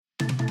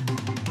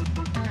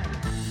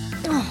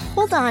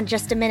Hold on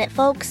just a minute,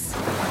 folks.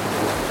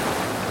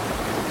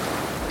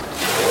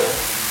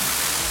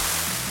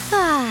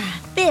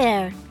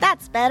 There,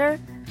 that's better.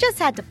 Just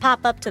had to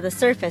pop up to the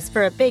surface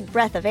for a big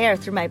breath of air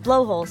through my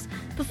blowholes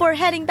before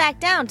heading back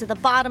down to the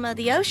bottom of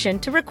the ocean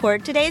to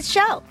record today's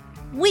show.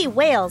 We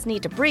whales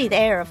need to breathe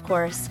air, of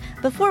course,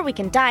 before we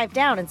can dive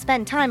down and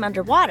spend time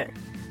underwater.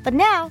 But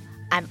now,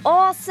 I'm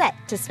all set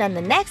to spend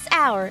the next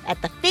hour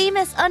at the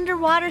famous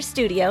underwater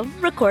studio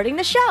recording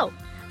the show.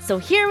 So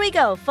here we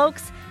go,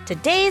 folks.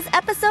 Today's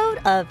episode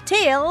of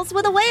Tales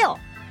with a Whale.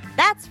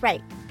 That's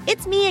right,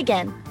 it's me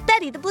again,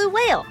 Betty the Blue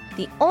Whale,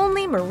 the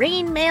only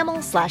marine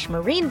mammal /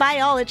 marine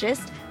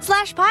biologist /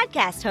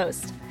 podcast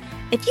host.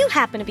 If you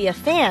happen to be a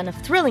fan of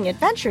thrilling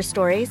adventure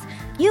stories,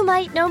 you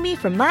might know me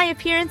from my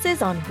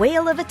appearances on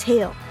Whale of a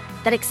Tale,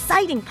 that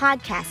exciting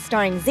podcast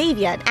starring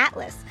Xavier and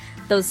Atlas,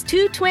 those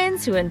two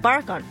twins who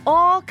embark on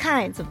all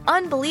kinds of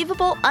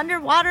unbelievable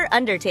underwater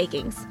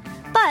undertakings.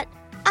 But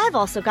I've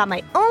also got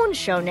my own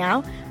show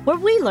now, where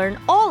we learn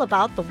all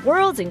about the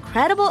world's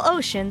incredible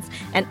oceans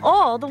and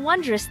all the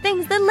wondrous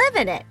things that live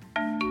in it.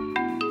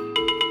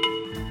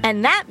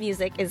 And that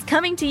music is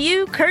coming to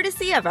you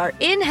courtesy of our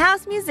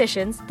in-house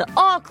musicians, the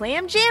All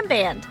Clam Jam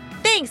Band.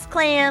 Thanks,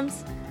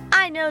 Clams!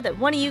 I know that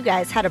one of you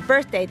guys had a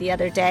birthday the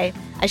other day.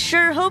 I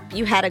sure hope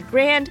you had a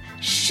grand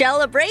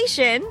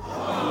celebration.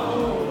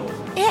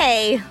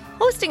 Hey,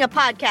 hosting a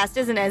podcast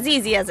isn't as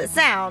easy as it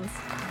sounds.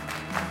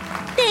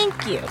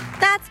 Thank you.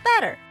 That's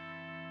better.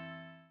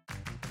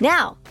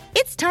 Now,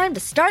 it's time to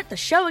start the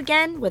show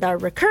again with our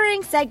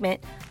recurring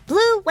segment,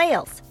 Blue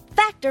Whales,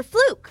 Fact or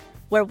Fluke,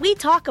 where we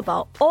talk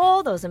about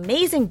all those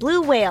amazing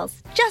blue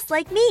whales, just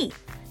like me.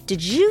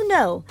 Did you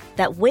know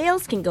that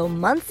whales can go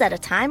months at a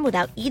time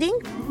without eating?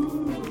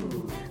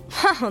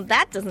 Well,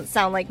 that doesn't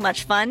sound like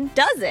much fun,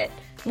 does it?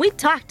 We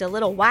talked a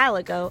little while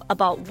ago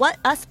about what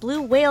us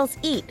blue whales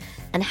eat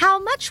and how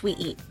much we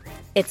eat.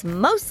 It's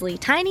mostly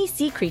tiny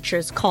sea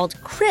creatures called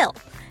krill,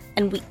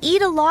 and we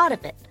eat a lot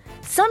of it,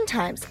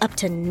 sometimes up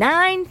to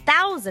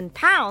 9,000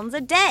 pounds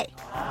a day.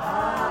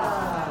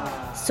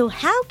 So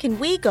how can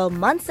we go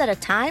months at a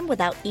time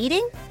without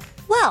eating?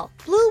 Well,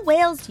 blue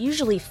whales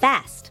usually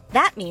fast.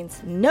 That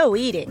means no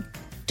eating.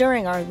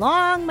 During our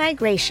long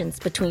migrations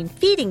between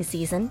feeding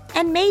season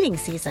and mating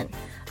season.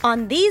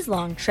 On these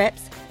long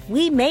trips,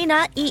 we may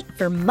not eat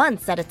for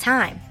months at a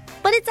time.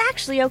 But it's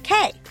actually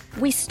okay.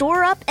 We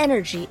store up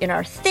energy in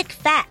our thick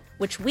fat,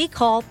 which we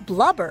call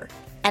blubber.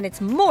 And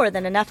it's more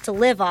than enough to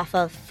live off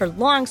of for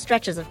long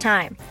stretches of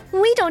time.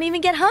 We don't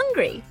even get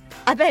hungry.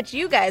 I bet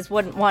you guys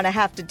wouldn't want to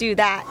have to do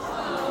that.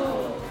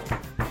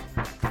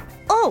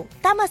 Oh,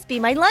 that must be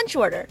my lunch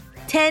order.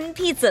 10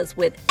 pizzas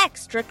with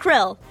extra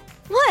krill.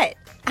 What?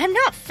 I'm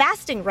not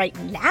fasting right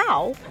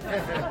now.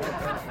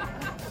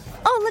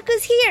 Oh, look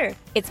who's here.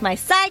 It's my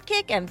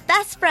sidekick and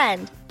best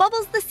friend,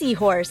 Bubbles the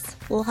Seahorse.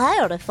 Well,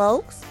 howdy,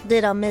 folks.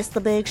 Did I miss the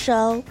big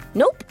show?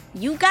 Nope,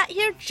 you got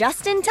here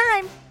just in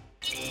time.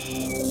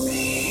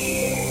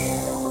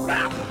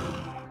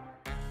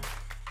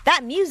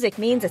 That music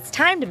means it's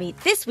time to meet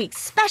this week's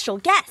special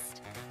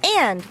guest.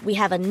 And we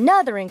have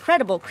another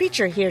incredible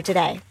creature here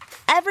today.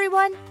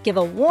 Everyone, give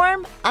a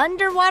warm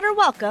underwater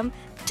welcome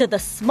to the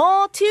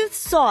small-toothed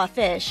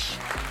sawfish.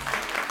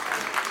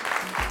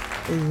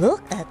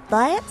 Look at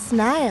that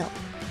snail.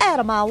 Out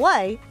of my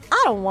way.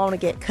 I don't want to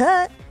get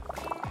cut.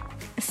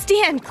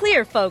 Stand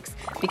clear, folks,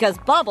 because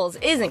Bubbles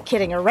isn't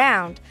kidding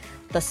around.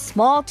 The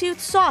small-toothed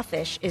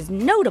sawfish is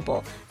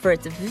notable for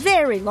its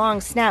very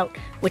long snout,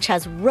 which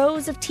has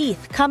rows of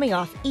teeth coming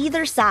off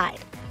either side.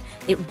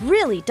 It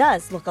really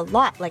does look a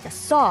lot like a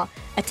saw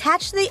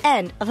attached to the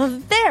end of a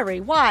very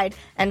wide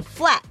and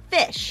flat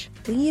fish.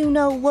 You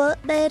know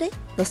what, Betty?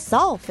 The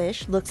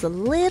sawfish looks a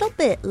little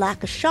bit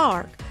like a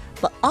shark,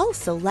 but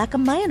also like a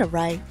manta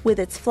ray with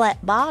its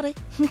flat body.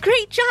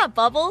 Great job,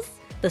 Bubbles!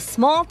 The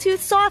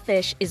small-toothed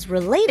sawfish is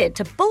related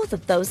to both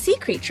of those sea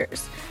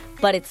creatures,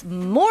 but it's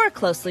more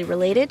closely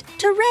related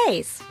to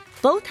rays.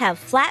 Both have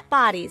flat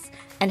bodies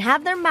and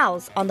have their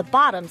mouths on the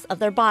bottoms of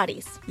their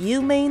bodies.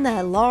 You mean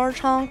that large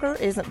honker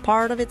isn't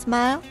part of its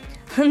mouth?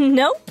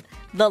 Nope.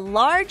 The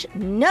large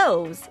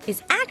nose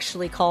is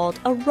actually called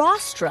a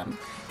rostrum,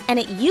 and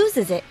it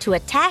uses it to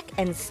attack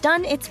and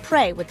stun its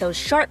prey with those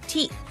sharp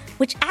teeth,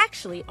 which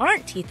actually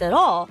aren't teeth at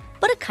all,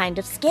 but a kind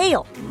of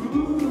scale.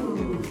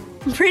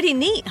 Pretty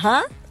neat,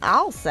 huh?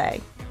 I'll say,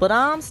 but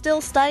I'm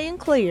still staying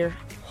clear.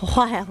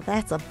 Wow,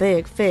 that's a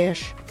big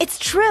fish. It's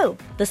true.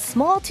 The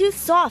small-toothed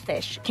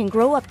sawfish can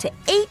grow up to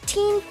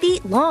 18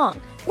 feet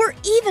long, or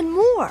even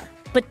more.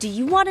 But do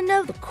you want to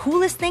know the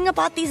coolest thing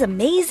about these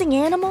amazing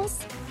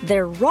animals?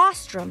 Their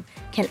rostrum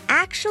can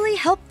actually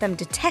help them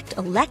detect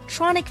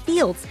electronic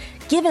fields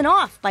given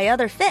off by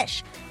other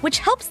fish, which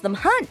helps them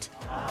hunt.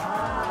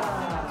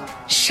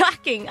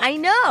 Shocking, I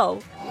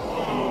know.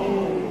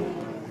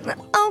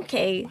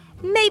 Okay,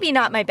 maybe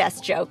not my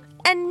best joke,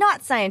 and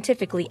not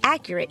scientifically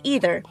accurate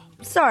either.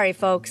 Sorry,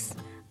 folks.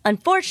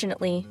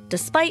 Unfortunately,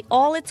 despite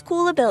all its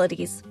cool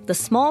abilities, the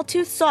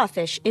small-toothed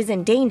sawfish is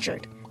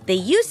endangered. They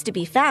used to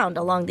be found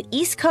along the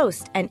East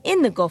Coast and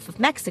in the Gulf of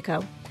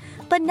Mexico.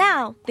 But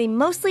now they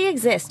mostly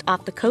exist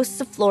off the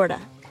coasts of Florida.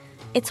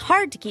 It's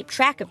hard to keep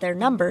track of their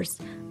numbers,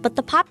 but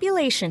the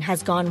population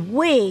has gone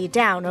way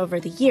down over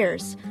the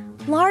years,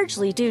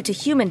 largely due to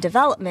human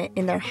development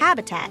in their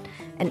habitat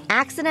and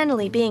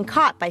accidentally being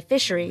caught by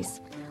fisheries.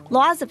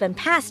 Laws have been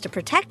passed to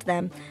protect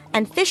them,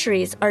 and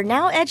fisheries are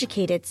now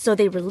educated so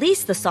they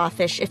release the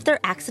sawfish if they're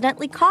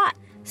accidentally caught.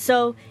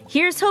 So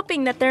here's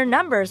hoping that their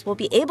numbers will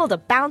be able to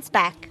bounce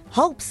back.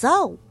 Hope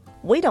so.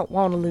 We don't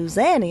want to lose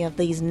any of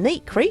these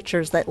neat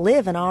creatures that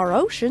live in our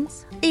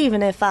oceans,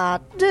 even if I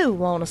do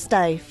want to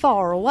stay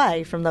far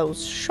away from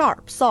those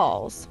sharp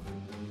saws.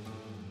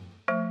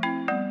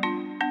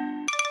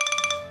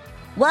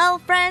 Well,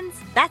 friends,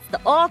 that's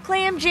the All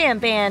Clam Jam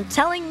Band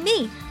telling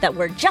me that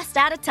we're just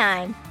out of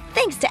time.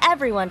 Thanks to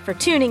everyone for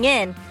tuning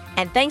in,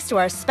 and thanks to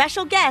our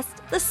special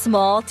guest, the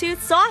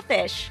small-toothed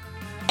sawfish.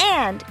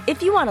 And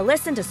if you want to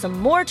listen to some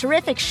more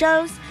terrific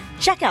shows,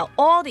 check out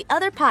all the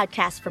other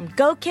podcasts from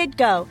Go Kid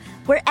Go,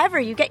 wherever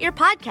you get your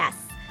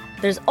podcasts.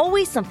 There's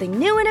always something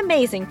new and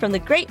amazing from the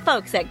great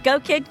folks at Go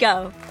Kid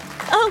Go.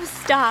 Oh,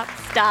 stop.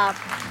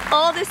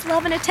 All this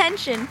love and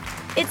attention.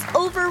 It's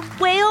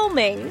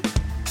overwhelming.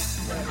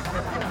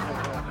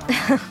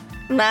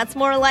 That's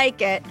more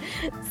like it.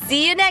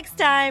 See you next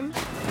time.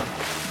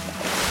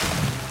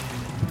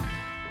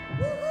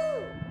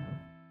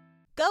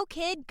 Go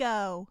Kid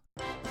Go!